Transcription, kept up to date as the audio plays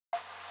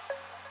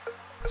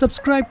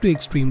Subscribe to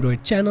Extreme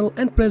Droid channel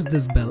and press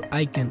this bell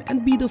icon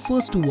and be the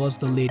first to watch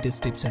the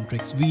latest tips and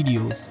tricks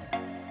videos.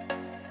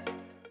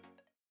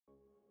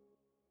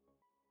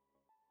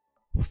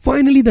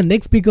 Finally, the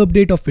next big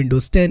update of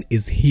Windows 10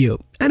 is here,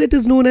 and it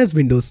is known as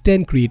Windows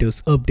 10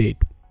 Creators Update.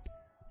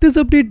 This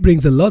update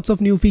brings a lots of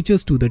new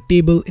features to the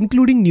table,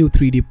 including new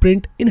 3D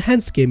print,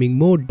 enhanced gaming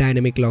mode,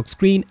 dynamic lock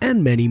screen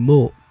and many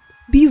more.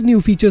 These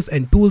new features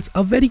and tools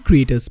are very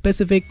creator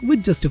specific,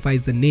 which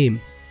justifies the name.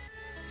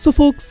 So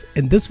folks,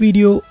 in this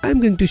video, I am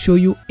going to show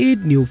you 8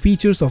 new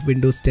features of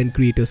Windows 10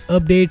 Creators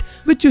Update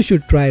which you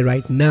should try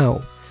right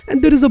now.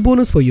 And there is a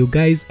bonus for you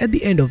guys at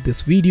the end of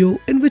this video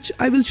in which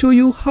I will show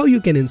you how you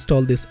can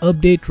install this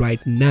update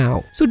right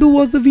now. So do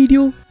watch the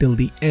video till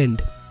the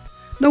end.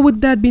 Now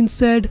with that being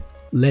said,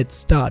 let's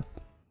start.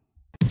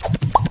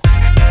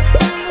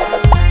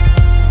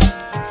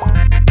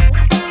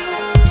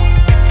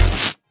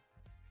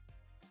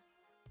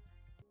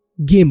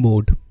 Game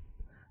mode.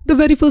 The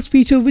very first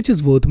feature which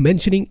is worth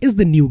mentioning is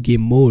the new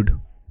game mode.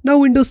 Now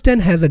Windows 10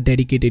 has a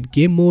dedicated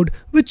game mode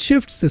which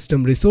shifts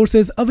system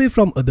resources away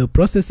from other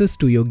processes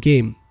to your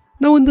game.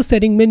 Now in the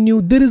setting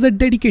menu there is a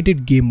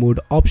dedicated game mode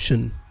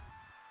option.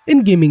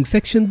 In gaming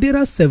section there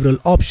are several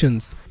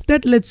options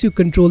that lets you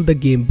control the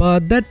game bar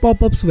that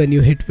pop-ups when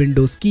you hit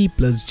Windows key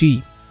plus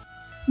G.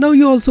 Now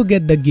you also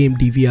get the game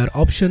DVR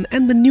option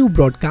and the new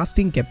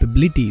broadcasting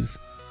capabilities.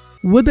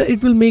 Whether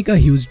it will make a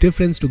huge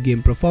difference to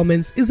game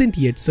performance isn't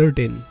yet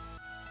certain.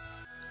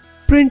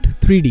 Print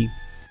 3D.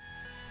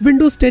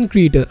 Windows 10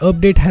 Creator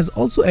Update has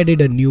also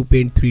added a new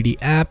Paint 3D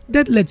app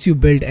that lets you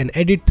build and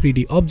edit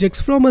 3D objects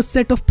from a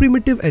set of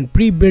primitive and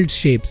pre-built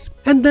shapes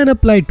and then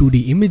apply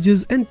 2D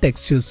images and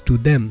textures to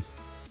them.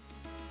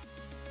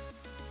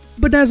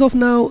 But as of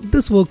now,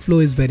 this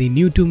workflow is very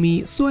new to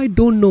me, so I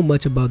don't know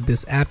much about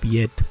this app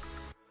yet.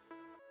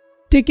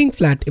 Taking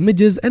flat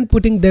images and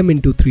putting them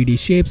into 3D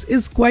shapes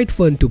is quite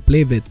fun to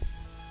play with.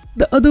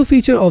 The other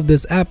feature of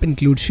this app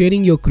includes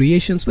sharing your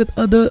creations with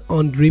others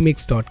on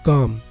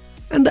remix.com.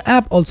 And the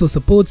app also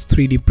supports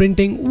 3D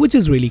printing, which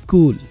is really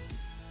cool.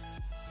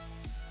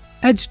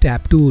 Edge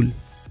Tab Tool.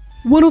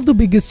 One of the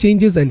biggest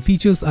changes and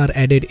features are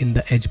added in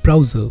the Edge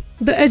browser.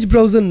 The Edge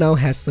browser now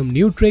has some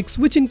new tricks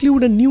which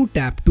include a new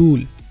tab tool.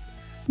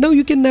 Now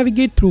you can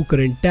navigate through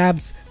current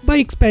tabs by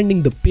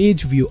expanding the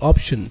page view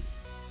option.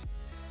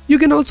 You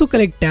can also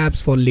collect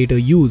tabs for later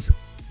use.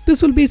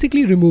 This will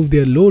basically remove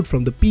their load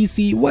from the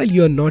PC while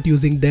you are not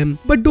using them,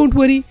 but don't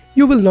worry,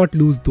 you will not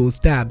lose those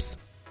tabs.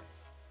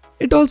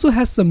 It also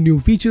has some new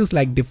features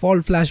like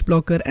default flash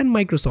blocker and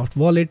Microsoft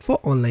Wallet for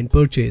online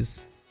purchase.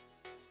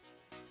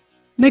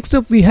 Next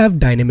up we have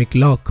Dynamic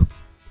Lock.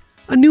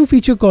 A new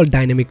feature called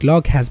Dynamic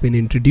Lock has been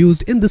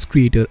introduced in this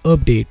Creator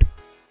Update.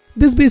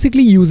 This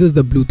basically uses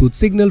the Bluetooth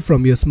signal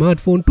from your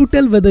smartphone to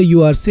tell whether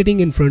you are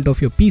sitting in front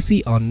of your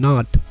PC or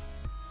not.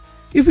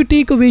 If you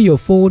take away your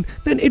phone,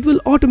 then it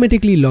will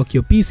automatically lock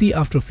your PC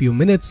after a few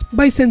minutes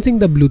by sensing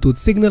the Bluetooth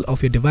signal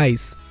of your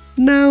device.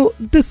 Now,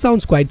 this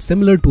sounds quite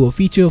similar to a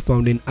feature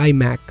found in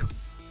iMac.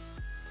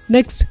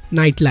 Next,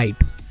 Nightlight.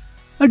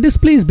 A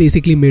display is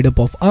basically made up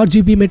of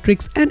RGB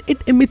matrix and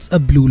it emits a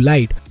blue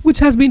light which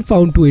has been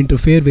found to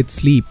interfere with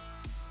sleep.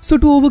 So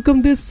to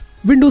overcome this,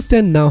 Windows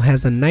 10 now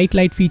has a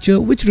Nightlight feature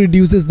which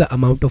reduces the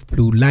amount of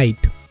blue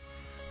light.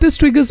 This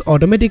triggers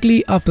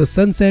automatically after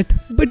sunset,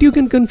 but you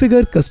can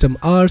configure custom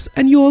hours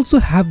and you also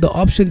have the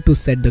option to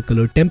set the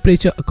color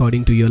temperature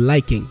according to your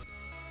liking.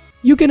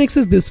 You can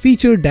access this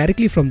feature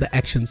directly from the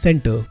Action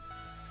Center.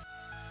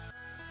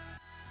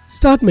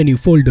 Start menu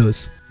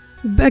folders.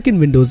 Back in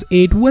Windows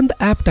 8 when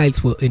the app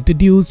tiles were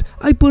introduced,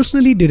 I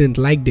personally didn't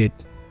like it.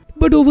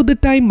 But over the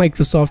time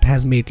Microsoft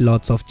has made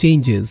lots of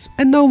changes,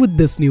 and now with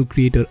this new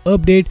Creator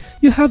Update,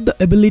 you have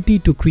the ability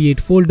to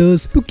create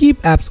folders to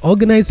keep apps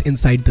organized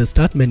inside the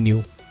Start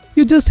menu.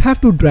 You just have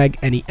to drag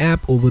any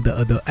app over the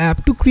other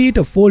app to create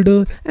a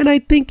folder, and I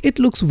think it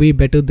looks way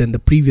better than the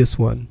previous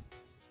one.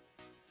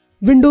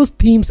 Windows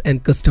themes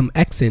and custom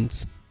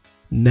accents.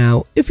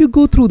 Now, if you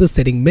go through the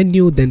setting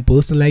menu, then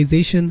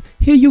personalization,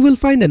 here you will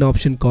find an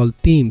option called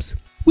themes,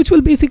 which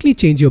will basically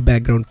change your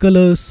background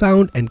color,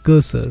 sound and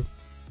cursor.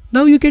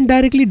 Now you can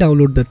directly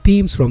download the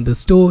themes from the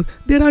store.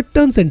 There are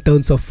tons and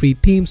tons of free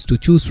themes to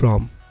choose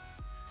from.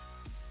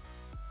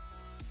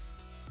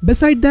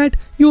 Beside that,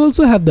 you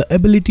also have the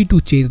ability to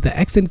change the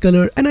accent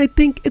color, and I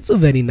think it's a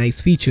very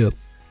nice feature.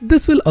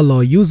 This will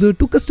allow user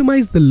to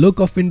customize the look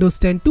of Windows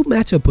 10 to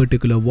match a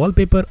particular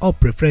wallpaper or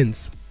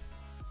preference.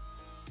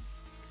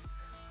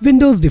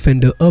 Windows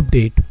Defender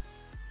Update.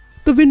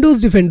 The Windows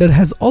Defender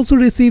has also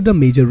received a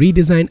major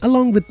redesign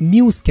along with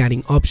new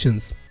scanning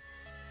options.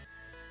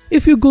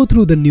 If you go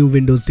through the new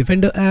Windows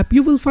Defender app,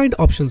 you will find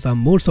options are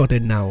more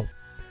sorted now.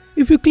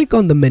 If you click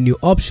on the menu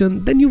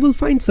option, then you will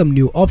find some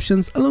new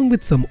options along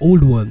with some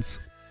old ones.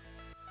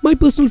 My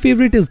personal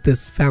favorite is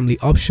this family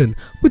option,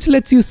 which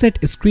lets you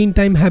set a screen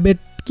time habit,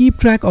 keep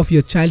track of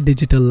your child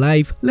digital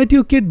life, let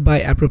your kid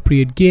buy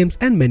appropriate games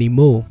and many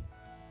more.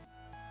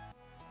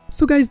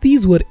 So guys,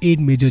 these were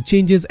 8 major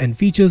changes and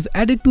features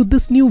added to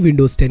this new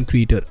Windows 10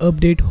 Creator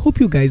Update.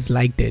 Hope you guys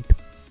liked it.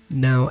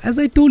 Now, as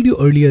I told you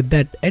earlier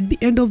that at the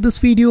end of this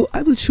video,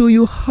 I will show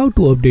you how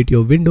to update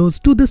your Windows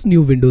to this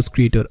new Windows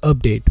Creator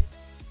update.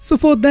 So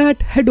for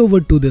that, head over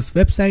to this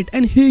website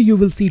and here you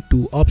will see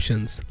two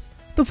options.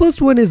 The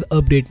first one is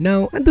Update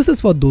Now, and this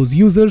is for those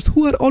users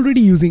who are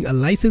already using a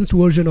licensed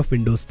version of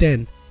Windows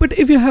 10. But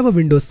if you have a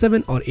Windows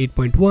 7 or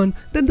 8.1,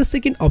 then the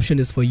second option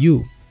is for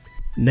you.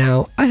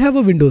 Now, I have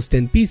a Windows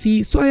 10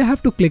 PC, so I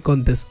have to click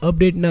on this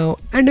Update Now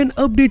and an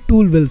update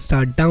tool will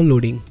start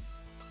downloading.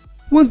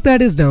 Once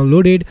that is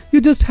downloaded,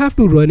 you just have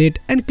to run it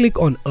and click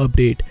on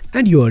Update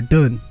and you are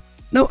done.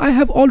 Now I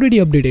have already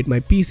updated my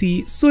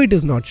PC, so it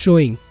is not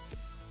showing.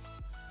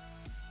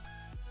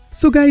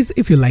 So guys,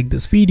 if you like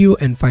this video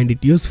and find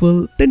it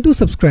useful, then do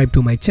subscribe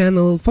to my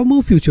channel for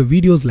more future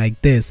videos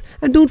like this,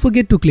 and don't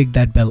forget to click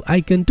that bell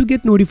icon to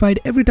get notified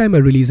every time I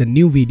release a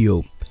new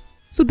video.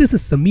 So this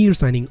is Samir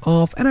signing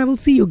off, and I will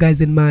see you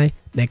guys in my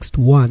next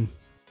one.